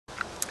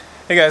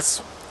Hey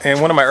guys, in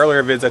one of my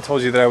earlier vids I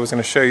told you that I was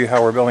going to show you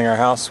how we're building our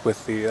house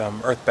with the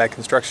Earthbag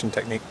construction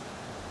technique.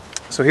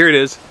 So here it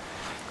is.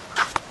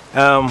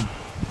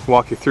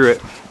 Walk you through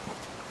it.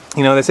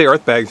 You know, they say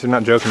earthbags, they're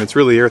not joking, it's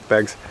really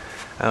earthbags.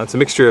 It's a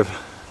mixture of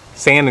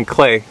sand and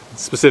clay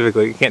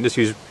specifically. You can't just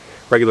use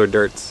regular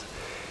dirts.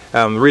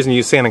 The reason you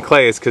use sand and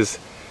clay is because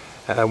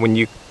when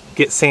you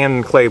get sand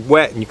and clay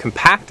wet and you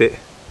compact it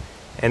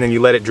and then you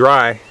let it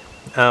dry,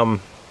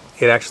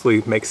 it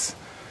actually makes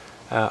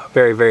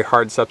very, very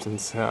hard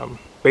substance.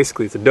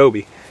 Basically it's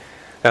Adobe.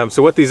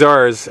 So what these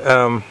are is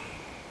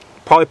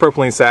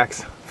polypropylene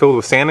sacks filled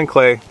with sand and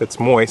clay that's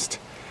moist,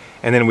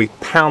 and then we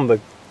pound the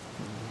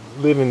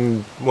we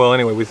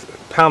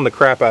pound the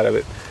crap out of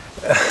it.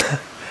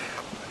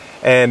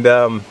 And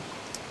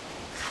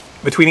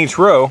between each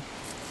row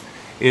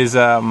is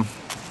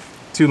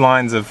 2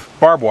 lines of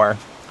barbed wire,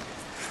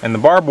 and the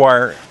barbed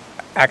wire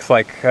acts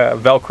like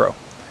Velcro.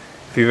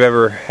 If you've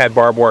ever had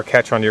barbed wire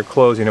catch on your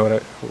clothes, you know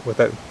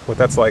what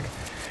that's like.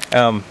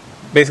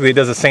 Basically, it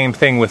does the same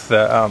thing with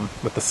the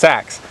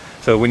sacks.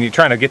 So when you're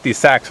trying to get these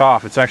sacks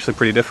off, it's actually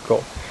pretty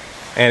difficult,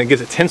 and it gives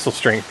it tensile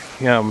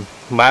strength,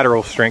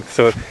 lateral strength.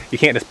 So you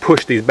can't just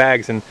push these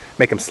bags and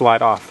make them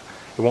slide off.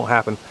 It won't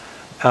happen.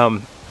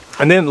 And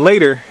then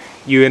later,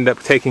 you end up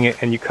taking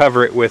it and you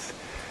cover it with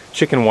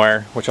chicken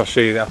wire, which I'll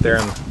show you out there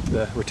on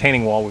the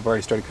retaining wall. We've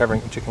already started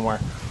covering it with chicken wire.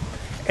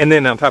 And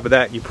then on top of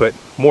that, you put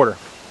mortar.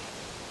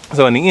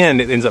 So in the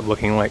end, it ends up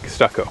looking like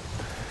stucco.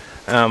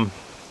 And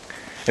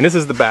this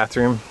is the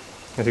bathroom.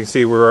 As you can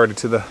see, we're already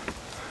to the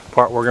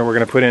part where we're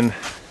going to put in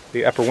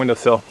the upper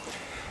windowsill.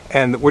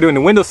 And we're doing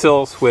the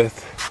windowsills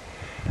with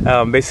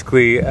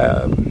basically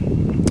a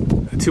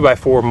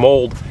 2x4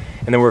 mold,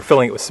 and then we're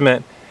filling it with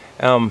cement.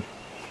 And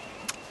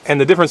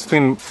the difference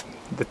between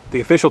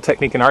the official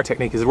technique and our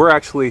technique is we're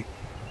actually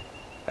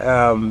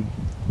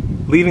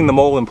leaving the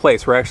mold in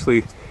place. We're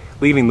actually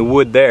leaving the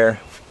wood there,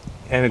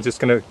 and it's just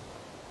going to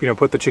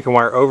put the chicken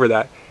wire over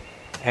that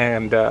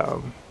and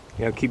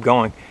keep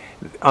going.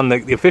 On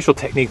the official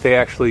technique, they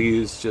actually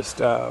use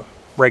just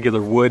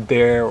regular wood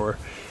there, or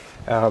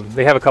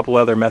they have a couple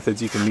other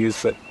methods you can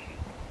use, but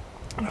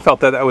I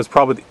felt that was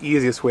probably the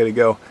easiest way to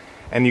go,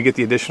 and you get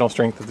the additional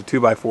strength of the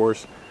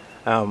 2x4s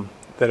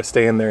that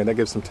stay in there, and that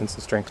gives some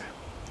tensile strength.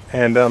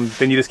 And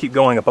then you just keep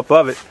going up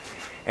above it,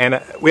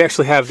 and we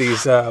actually have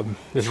these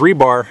this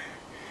rebar.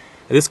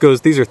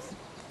 These are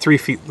 3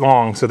 feet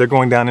long, so they're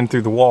going down in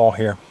through the wall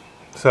here.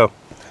 So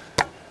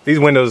these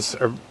windows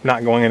are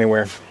not going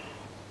anywhere.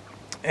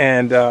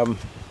 And let's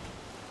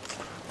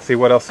see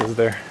what else is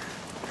there.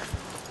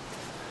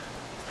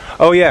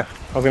 Oh yeah,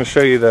 I was going to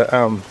show you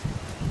the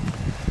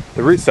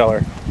root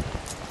cellar.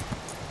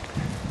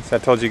 So I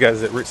told you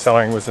guys that root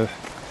cellaring was a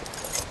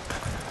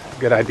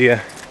good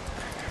idea.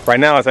 Right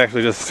now it's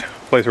actually just a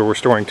place where we're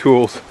storing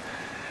tools.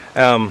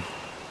 But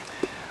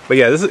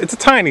yeah, it's a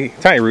tiny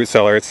root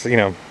cellar. It's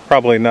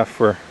probably enough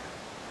for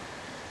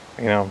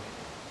a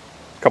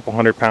couple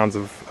 100 pounds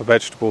of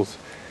vegetables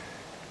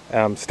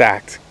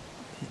stacked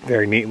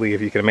very neatly,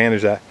 if you can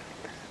manage that.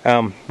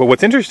 But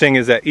what's interesting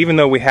is that even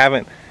though we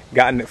haven't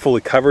gotten it fully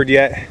covered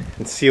yet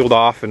and sealed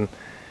off, and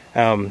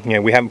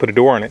we haven't put a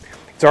door on it,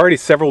 it's already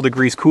several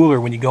degrees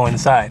cooler when you go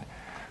inside.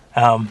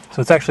 So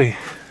it's actually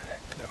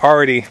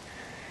already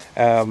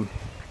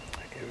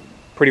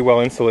pretty well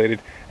insulated.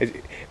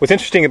 What's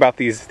interesting about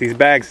these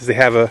bags is they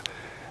have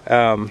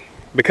a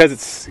because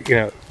it's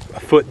a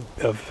foot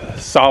of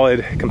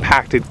solid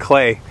compacted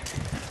clay,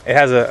 it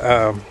has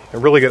a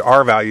really good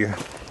R value.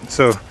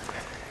 So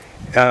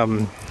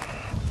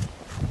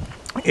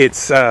it's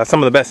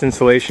some of the best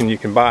insulation you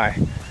can buy.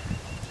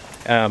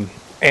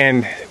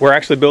 And we're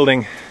actually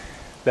building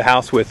the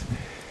house with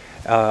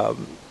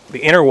the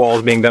inner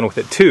walls being done with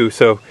it too.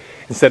 So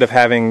instead of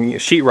having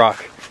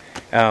sheetrock,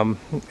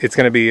 it's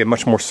going to be a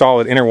much more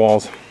solid inner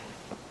walls.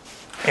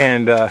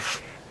 And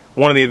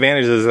one of the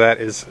advantages of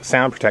that is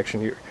sound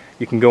protection.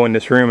 You can go in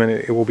this room and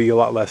it will be a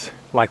lot less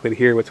likely to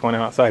hear what's going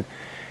on outside.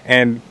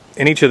 And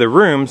in each of the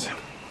rooms,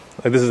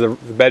 like this is the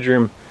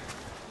bedroom,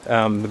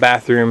 the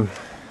bathroom,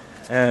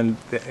 and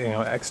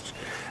a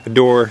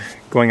door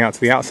going out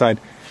to the outside.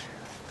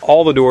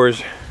 All the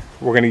doors,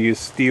 we're going to use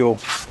steel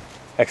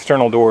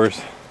external doors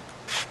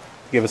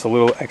to give us a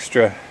little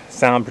extra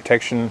sound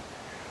protection, a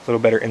little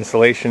better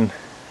insulation.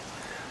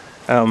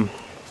 And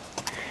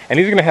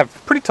these are going to have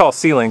pretty tall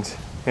ceilings.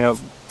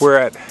 We're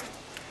at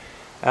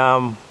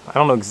I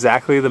don't know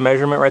exactly the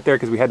measurement right there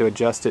because we had to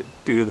adjust it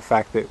due to the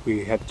fact that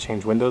we had to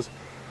change windows.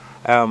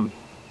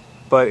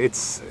 But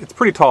it's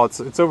pretty tall.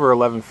 It's over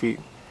 11 feet,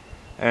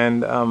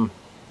 and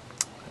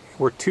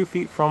we're 2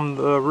 feet from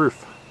the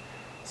roof.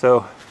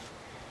 So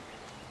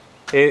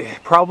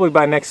probably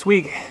by next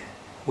week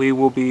we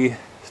will be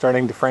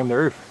starting to frame the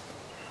roof,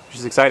 which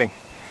is exciting.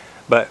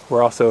 But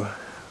we're also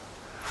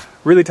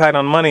really tight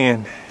on money,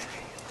 and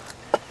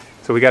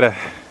so we got to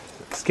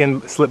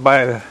slip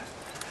by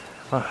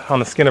on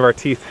the skin of our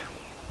teeth.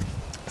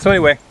 So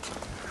anyway,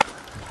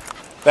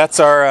 that's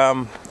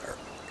our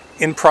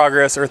in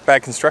progress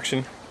Earthbag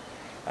construction.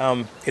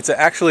 It's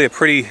actually a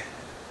pretty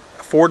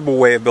affordable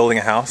way of building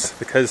a house,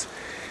 because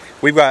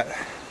we've got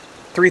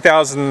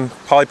 3,000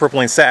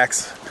 polypropylene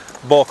sacks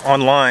bulk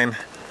online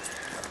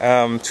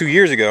 2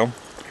 years ago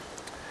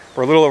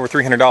for a little over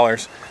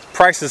 $300.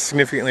 Price has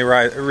significantly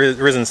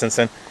risen since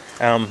then.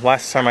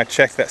 Last time I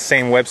checked that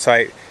same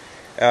website,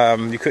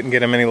 you couldn't get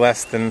them any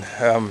less than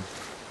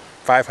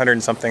 500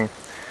 and something.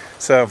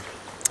 So,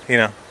 you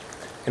know,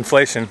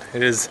 inflation,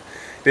 it is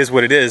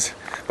what it is,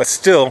 but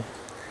still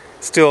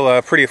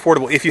pretty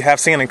affordable if you have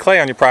sand and clay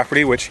on your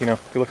property, which, you know,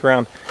 if you look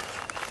around,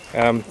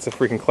 it's a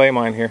freaking clay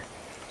mine here.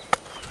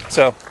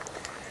 So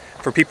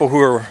for people who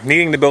are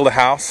needing to build a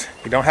house,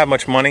 you don't have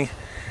much money,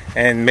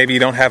 and maybe you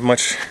don't have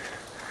much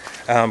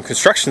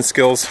construction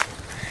skills,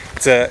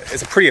 it's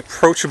a pretty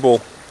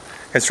approachable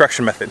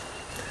construction method.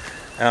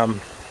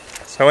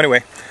 So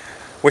anyway,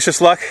 wish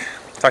us luck.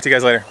 Talk to you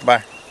guys later.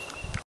 Bye.